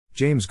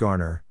James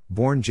Garner,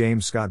 born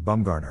James Scott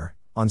Bumgarner,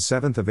 on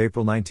 7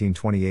 April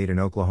 1928 in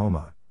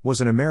Oklahoma,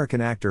 was an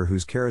American actor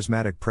whose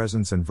charismatic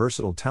presence and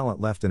versatile talent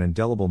left an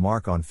indelible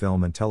mark on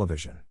film and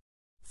television.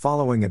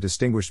 Following a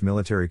distinguished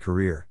military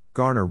career,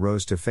 Garner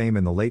rose to fame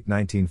in the late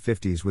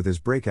 1950s with his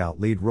breakout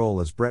lead role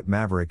as Bret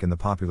Maverick in the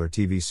popular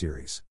TV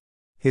series.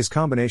 His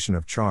combination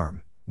of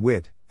charm,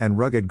 wit, and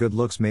rugged good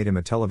looks made him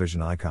a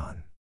television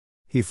icon.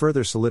 He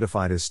further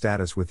solidified his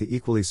status with the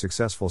equally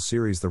successful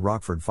series The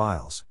Rockford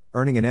Files,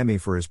 earning an Emmy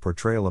for his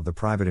portrayal of the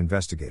private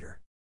investigator.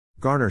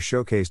 Garner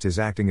showcased his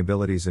acting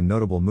abilities in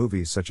notable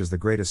movies such as The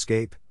Great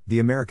Escape, The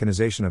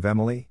Americanization of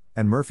Emily,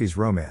 and Murphy's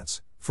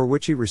Romance, for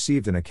which he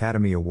received an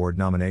Academy Award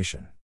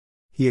nomination.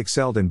 He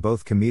excelled in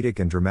both comedic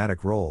and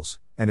dramatic roles,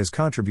 and his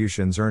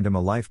contributions earned him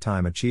a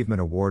Lifetime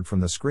Achievement Award from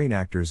the Screen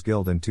Actors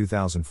Guild in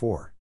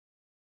 2004.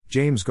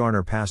 James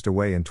Garner passed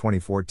away in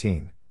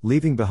 2014,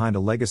 leaving behind a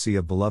legacy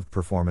of beloved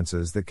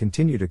performances that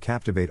continue to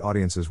captivate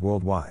audiences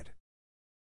worldwide.